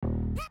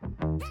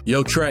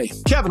Yo, Trey.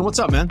 Kevin, what's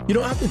up, man? You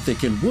know, I've been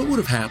thinking, what would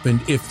have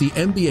happened if the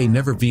NBA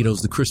never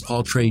vetoes the Chris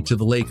Paul trade to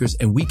the Lakers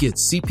and we get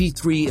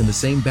CP3 in the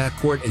same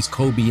backcourt as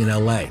Kobe in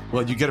LA?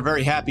 Well, you get a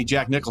very happy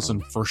Jack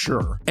Nicholson for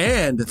sure.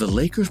 And the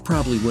Lakers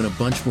probably win a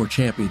bunch more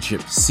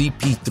championships.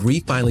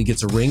 CP3 finally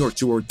gets a ring or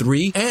 2 or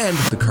 3, and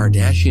the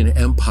Kardashian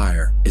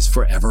empire is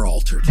forever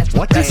altered.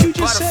 What did you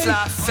just say?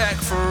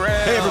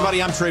 Hey,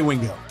 everybody, I'm Trey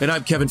Wingo. And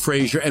I'm Kevin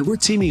Frazier, and we're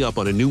teaming up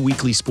on a new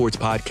weekly sports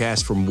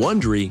podcast from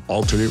Wondery,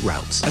 Alternate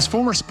Routes. As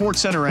former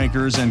Sports Center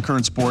anchors and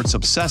current sports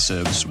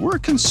obsessives, we're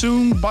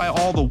consumed by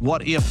all the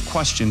what-if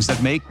questions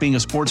that make being a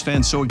sports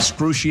fan so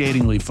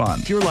excruciatingly fun.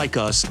 If you're like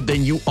us,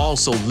 then you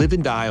also live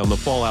and die on the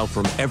fallout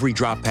from every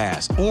drop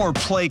pass. Or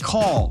play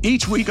call.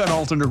 Each week on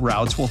Alternate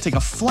Routes, we'll take a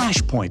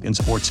flashpoint in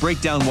sports,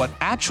 break down what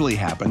actually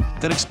happened,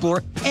 then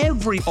explore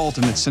every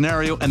alternate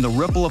scenario and the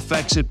ripple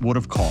effects it would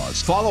have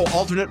caused. Follow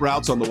Alternate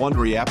Routes on the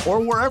Wondery app or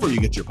wherever you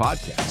get your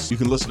podcasts. You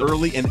can listen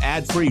early and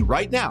ad-free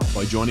right now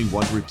by joining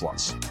Wondery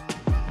Plus.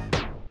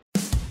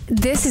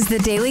 This is the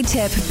Daily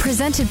Tip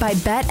presented by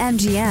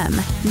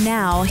BetMGM.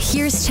 Now,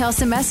 here's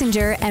Chelsea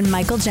Messenger and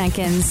Michael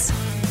Jenkins.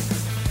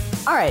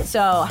 All right,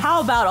 so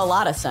how about a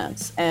lot of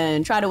sense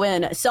and try to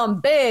win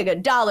some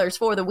big dollars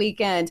for the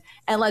weekend?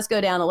 And let's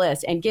go down the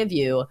list and give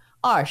you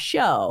our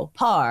show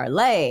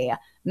parlay.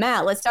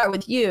 Matt, let's start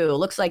with you.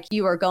 Looks like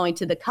you are going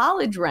to the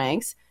college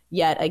ranks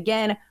yet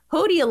again.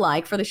 Who do you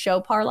like for the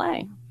show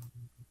parlay?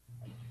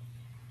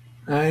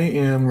 I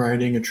am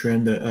riding a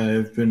trend that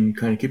I've been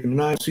kind of keeping an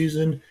eye on this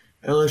season.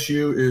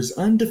 LSU is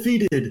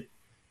undefeated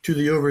to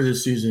the over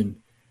this season.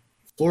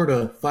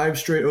 Florida, 5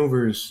 straight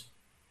overs.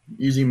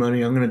 Easy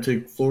money. I'm going to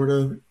take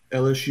Florida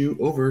LSU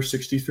over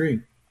 63.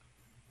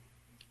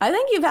 I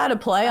think you've had a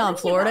play on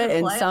Florida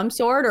in some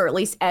sort, or at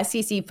least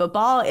SEC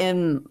football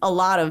in a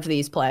lot of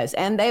these plays.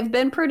 And they've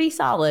been pretty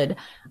solid,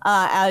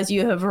 as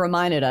you have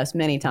reminded us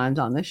many times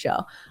on this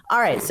show. All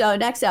right, so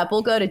next up,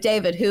 we'll go to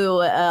David,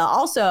 who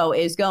also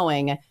is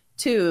going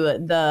to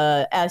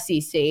the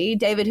SEC.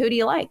 David, who do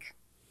you like?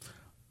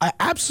 I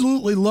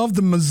absolutely love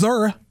the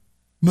Missouri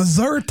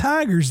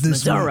Tigers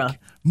this week.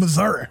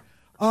 Missouri.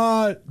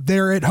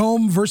 They're at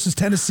home versus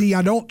Tennessee.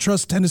 I don't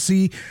trust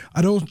Tennessee.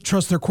 I don't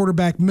trust their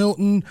quarterback,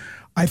 Milton.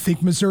 I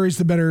think Missouri's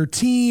the better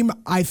team.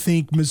 I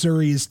think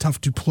Missouri is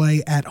tough to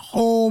play at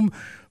home.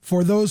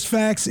 For those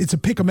facts, it's a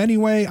pick 'em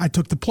anyway. I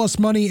took the plus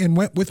money and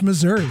went with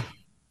Missouri.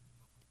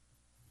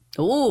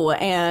 Ooh,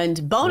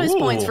 and bonus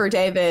points for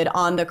David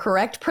on the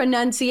correct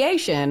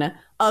pronunciation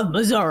of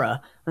Missouri.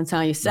 That's how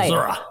you say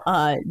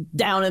it.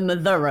 Down in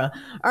Missouri.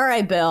 All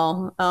right,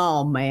 Bill.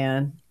 Oh,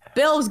 man.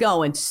 Bill's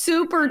going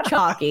super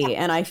chalky,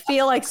 and I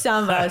feel like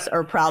some of us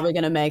are probably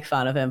going to make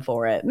fun of him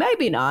for it.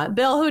 Maybe not.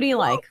 Bill, who do you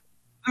like?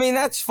 I mean,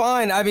 that's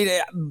fine. I mean,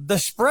 the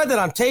spread that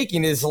I'm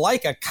taking is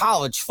like a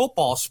college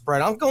football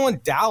spread. I'm going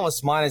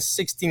Dallas minus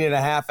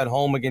 16.5 at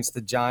home against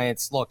the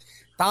Giants. Look,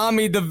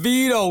 Tommy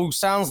DeVito, who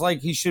sounds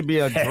like he should be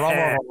a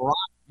drummer of a rock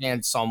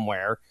band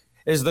somewhere,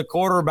 is the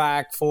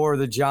quarterback for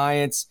the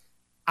Giants.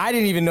 I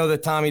didn't even know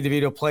that Tommy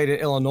DeVito played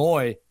at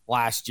Illinois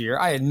last year.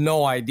 I had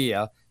no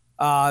idea.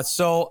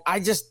 So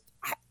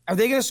are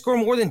they going to score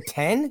more than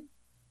 10?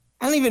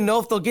 I don't even know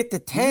if they'll get to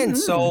 10.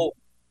 So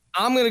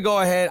I'm going to go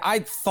ahead. I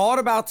thought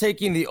about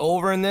taking the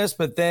over in this,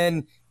 but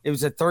then it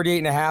was at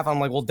 38.5. I'm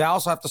like, well,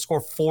 Dallas will have to score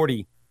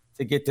 40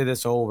 to get to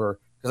this over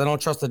because I don't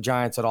trust the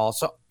Giants at all.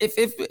 So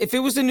if it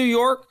was in New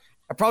York,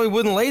 I probably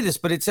wouldn't lay this,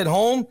 but it's at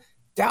home.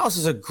 Dallas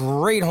is a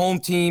great home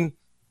team.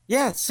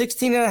 Yeah,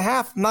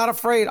 16.5. Not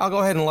afraid. I'll go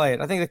ahead and lay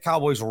it. I think the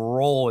Cowboys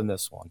roll in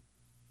this one.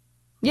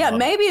 Yeah,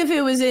 maybe if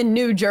it was in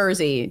New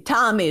Jersey,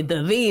 Tommy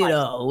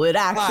DeVito would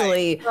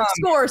actually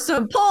score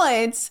some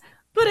points.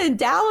 But in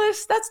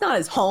Dallas, that's not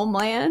his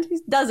homeland. He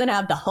doesn't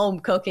have the home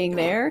cooking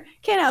there.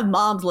 Can't have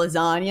mom's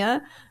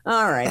lasagna.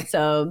 All right,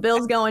 so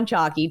Bill's going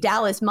chalky.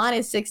 Dallas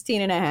minus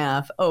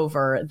 16.5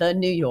 over the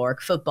New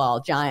York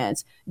Football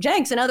Giants.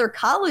 Jenks, another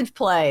college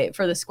play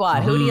for the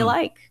squad. Who do you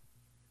like?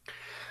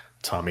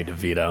 Tommy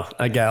DeVito.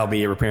 That guy will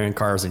be repairing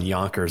cars in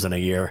Yonkers in a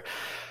year.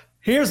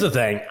 Here's the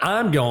thing.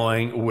 I'm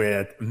going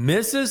with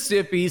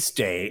Mississippi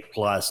State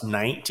plus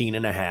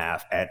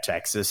 19.5 at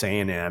Texas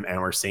A&M, and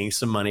we're seeing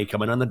some money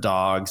coming on the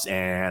dogs.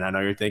 And I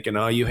know you're thinking,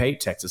 oh, you hate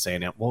Texas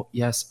A&M. Well,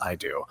 yes, I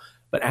do.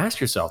 But ask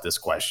yourself this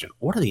question.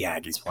 What are the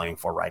Aggies playing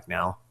for right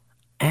now?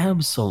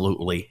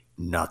 Absolutely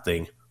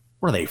nothing.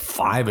 What are they,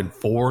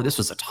 5-4? This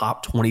was a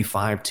top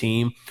 25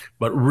 team.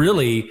 But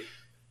really,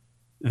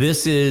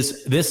 this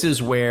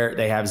is where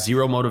they have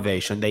zero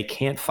motivation. They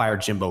can't fire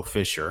Jimbo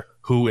Fisher,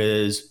 who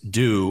is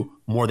due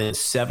more than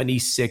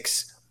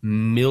 $76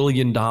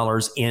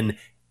 million in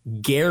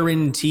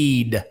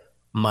guaranteed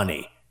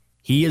money.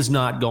 He is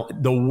not going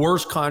 – the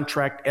worst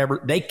contract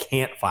ever. They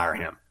can't fire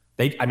him.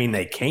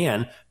 They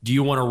can. Do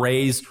you want to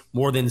raise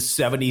more than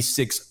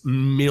 $76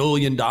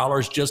 million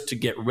just to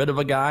get rid of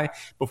a guy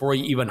before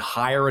you even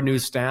hire a new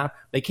staff?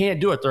 They can't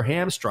do it. They're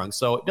hamstrung.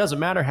 So it doesn't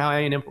matter how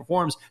A&M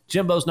performs.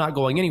 Jimbo's not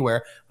going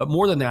anywhere. But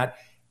more than that,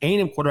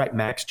 A&M quarterback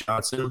Max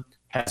Johnson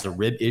has a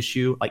rib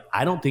issue. Like,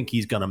 I don't think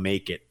he's going to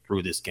make it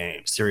through this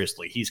game.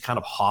 Seriously, he's kind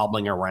of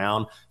hobbling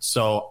around.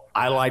 So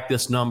I like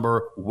this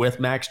number with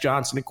Max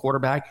Johnson at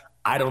quarterback.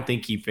 I don't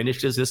think he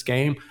finishes this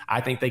game.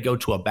 I think they go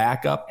to a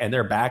backup, and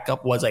their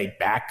backup was a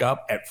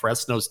backup at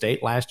Fresno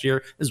State last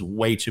year. This is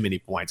way too many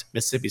points.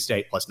 Mississippi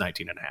State plus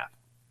 19.5.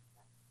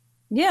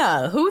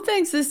 Yeah, who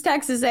thinks this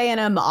Texas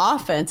A&M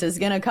offense is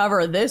going to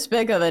cover this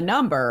big of a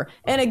number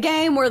in a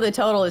game where the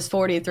total is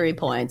 43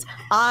 points?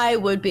 I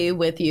would be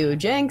with you,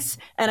 Jenks,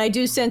 and I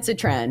do sense a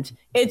trend.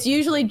 It's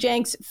usually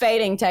Jenks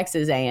fading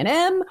Texas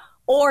A&M,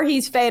 or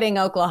he's fading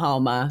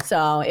Oklahoma.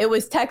 So it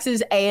was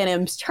Texas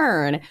A&M's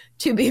turn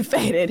to be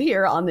faded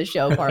here on the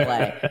show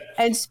parlay.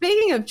 And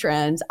speaking of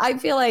trends, I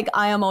feel like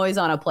I am always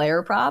on a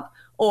player prop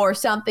or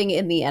something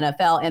in the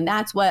NFL, and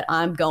that's what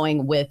I'm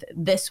going with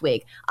this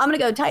week. I'm going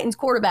to go Titans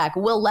quarterback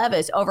Will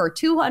Levis over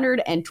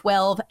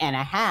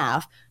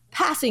 212.5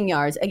 passing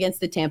yards against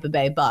the Tampa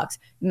Bay Bucks.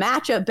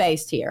 Matchup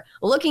based here.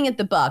 Looking at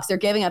the Bucks, they're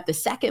giving up the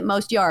second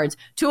most yards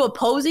to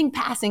opposing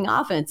passing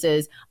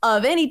offenses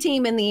of any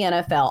team in the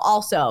NFL.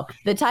 Also,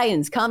 the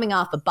Titans coming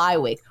off a bye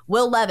week.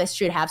 Will Levis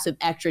should have some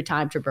extra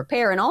time to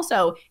prepare. And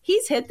also,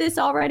 he's hit this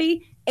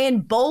already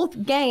in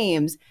both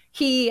games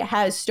he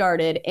has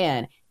started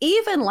in.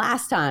 Even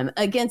last time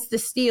against the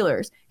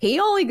Steelers,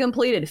 he only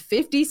completed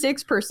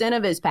 56%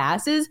 of his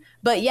passes,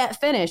 but yet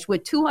finished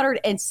with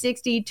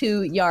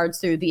 262 yards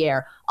through the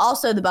air.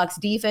 Also, the Bucs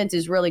defense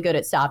is really good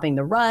at stopping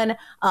the run,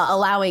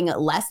 allowing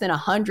less than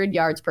 100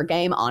 yards per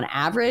game on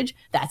average.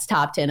 That's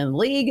top 10 in the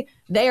league.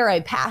 They are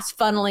a pass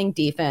funneling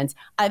defense.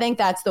 I think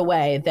that's the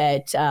way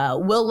that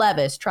Will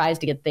Levis tries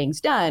to get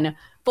things done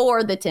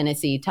for the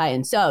Tennessee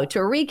Titans. So to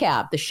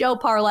recap, the show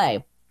parlay,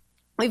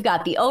 we've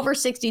got the over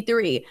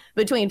 63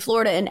 between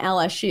Florida and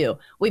LSU.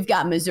 We've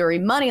got Missouri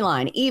money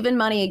line, even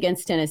money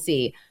against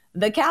Tennessee.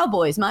 The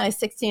Cowboys minus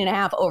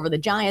 16.5 over the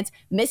Giants.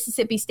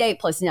 Mississippi State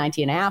plus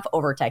 19.5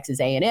 over Texas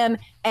A&M.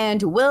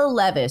 And Will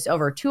Levis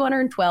over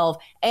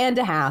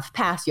 212.5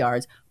 pass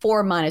yards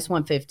for minus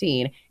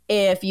 115.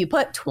 If you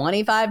put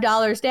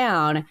 $25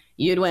 down,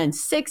 you'd win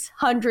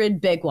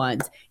 600 big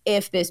ones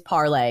if this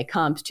parlay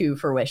comes to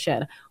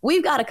fruition.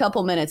 We've got a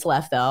couple minutes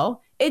left,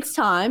 though. It's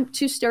time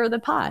to stir the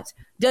pot.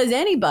 Does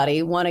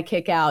anybody want to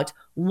kick out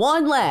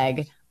one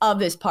leg of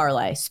this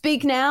parlay?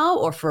 Speak now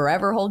or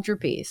forever hold your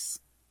peace.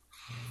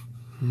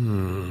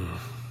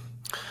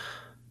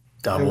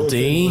 Double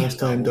D. Last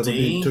time Double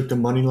D took the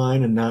money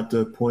line and not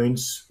the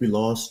points, we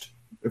lost.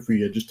 If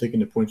we had just taken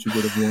the points, we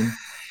would have won.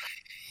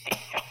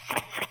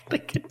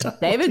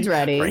 David's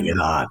ready. Bring it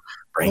on.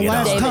 Bring it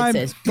on.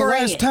 The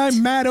last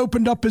time Matt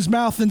opened up his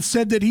mouth and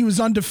said that he was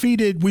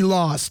undefeated, we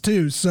lost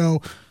too.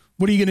 So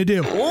what are you going to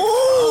do?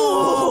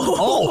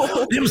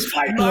 Oh, it was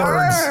fight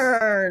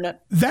burn.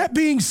 That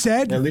being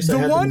said,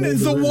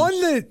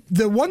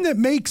 the one that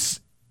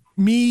makes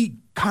me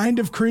kind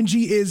of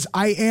cringy is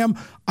I'm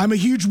a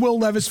huge Will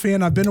Levis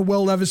fan. I've been a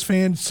Will Levis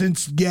fan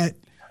since get.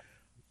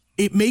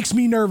 It makes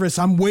me nervous.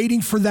 I'm waiting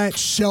for that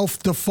shelf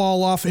to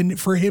fall off and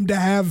for him to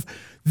have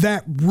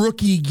that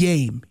rookie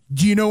game.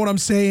 Do you know what I'm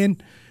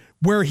saying?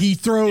 Where he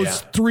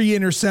throws 3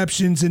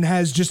 interceptions and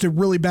has just a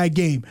really bad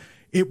game.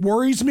 It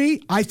worries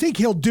me. I think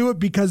he'll do it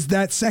because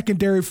that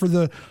secondary for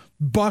the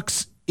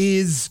Bucs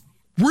is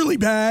really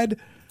bad,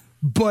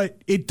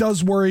 but it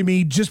does worry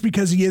me just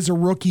because he is a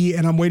rookie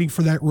and I'm waiting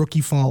for that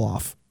rookie fall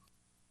off.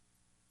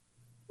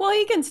 Well,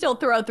 he can still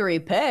throw 3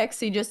 picks.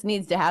 He just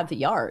needs to have the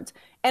yards.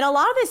 And a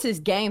lot of this is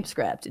game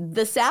script.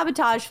 The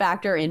sabotage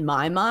factor in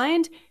my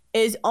mind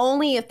is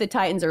only if the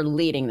Titans are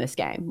leading this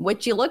game,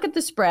 which you look at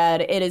the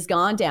spread, it has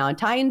gone down.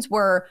 Titans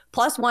were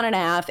plus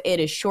 1.5. It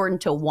is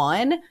shortened to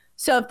 1.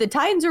 So if the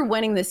Titans are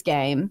winning this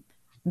game,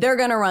 they're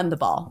going to run the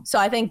ball. So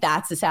I think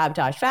that's the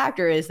sabotage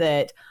factor, is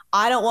that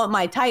I don't want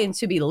my Titans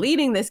to be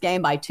leading this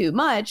game by too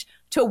much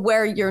to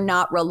where you're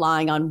not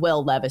relying on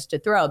Will Levis to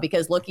throw,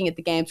 because looking at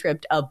the game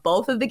script of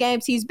both of the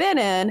games he's been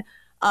in,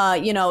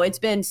 it's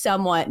been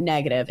somewhat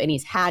negative and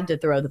he's had to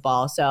throw the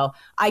ball. So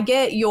I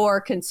get your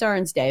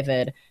concerns,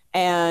 David.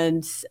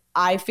 And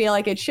I feel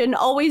like it shouldn't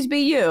always be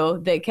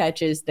you that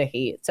catches the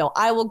heat. So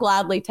I will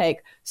gladly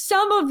take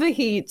some of the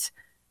heat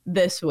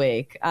this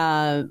week.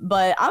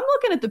 But I'm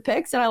looking at the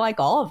picks and I like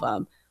all of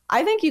them.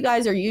 I think you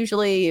guys are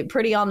usually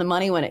pretty on the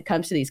money when it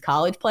comes to these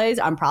college plays.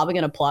 I'm probably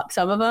going to pluck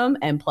some of them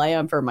and play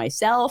them for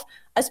myself,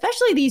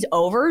 especially these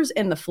overs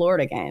in the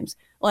Florida games.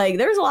 Like,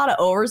 there's a lot of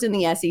overs in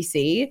the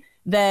SEC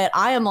that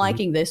I am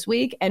liking this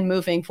week and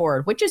moving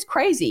forward, which is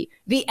crazy.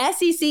 The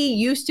SEC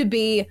used to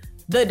be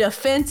the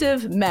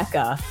defensive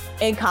mecca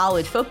in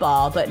college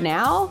football, but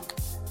now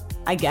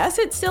I guess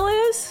it still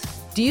is.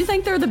 Do you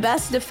think they're the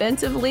best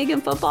defensive league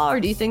in football, or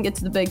do you think it's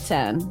the Big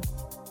Ten?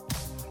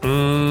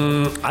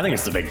 I think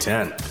it's the Big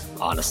Ten,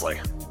 honestly.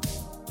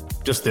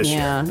 Just this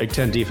year. Big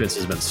Ten defense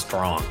has been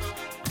strong.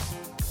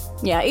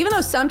 Yeah, even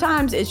though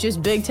sometimes it's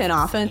just Big Ten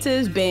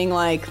offenses being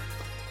like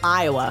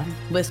Iowa,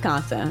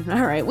 Wisconsin.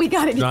 All right, we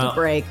got to get to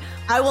break.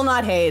 I will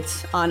not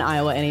hate on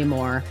Iowa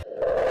anymore.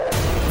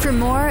 For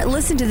more,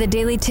 listen to the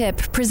Daily Tip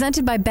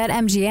presented by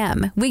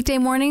BetMGM. Weekday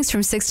mornings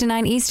from 6 to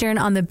 9 Eastern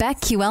on the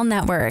BetQL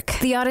network,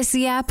 the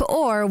Odyssey app,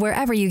 or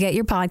wherever you get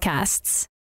your podcasts.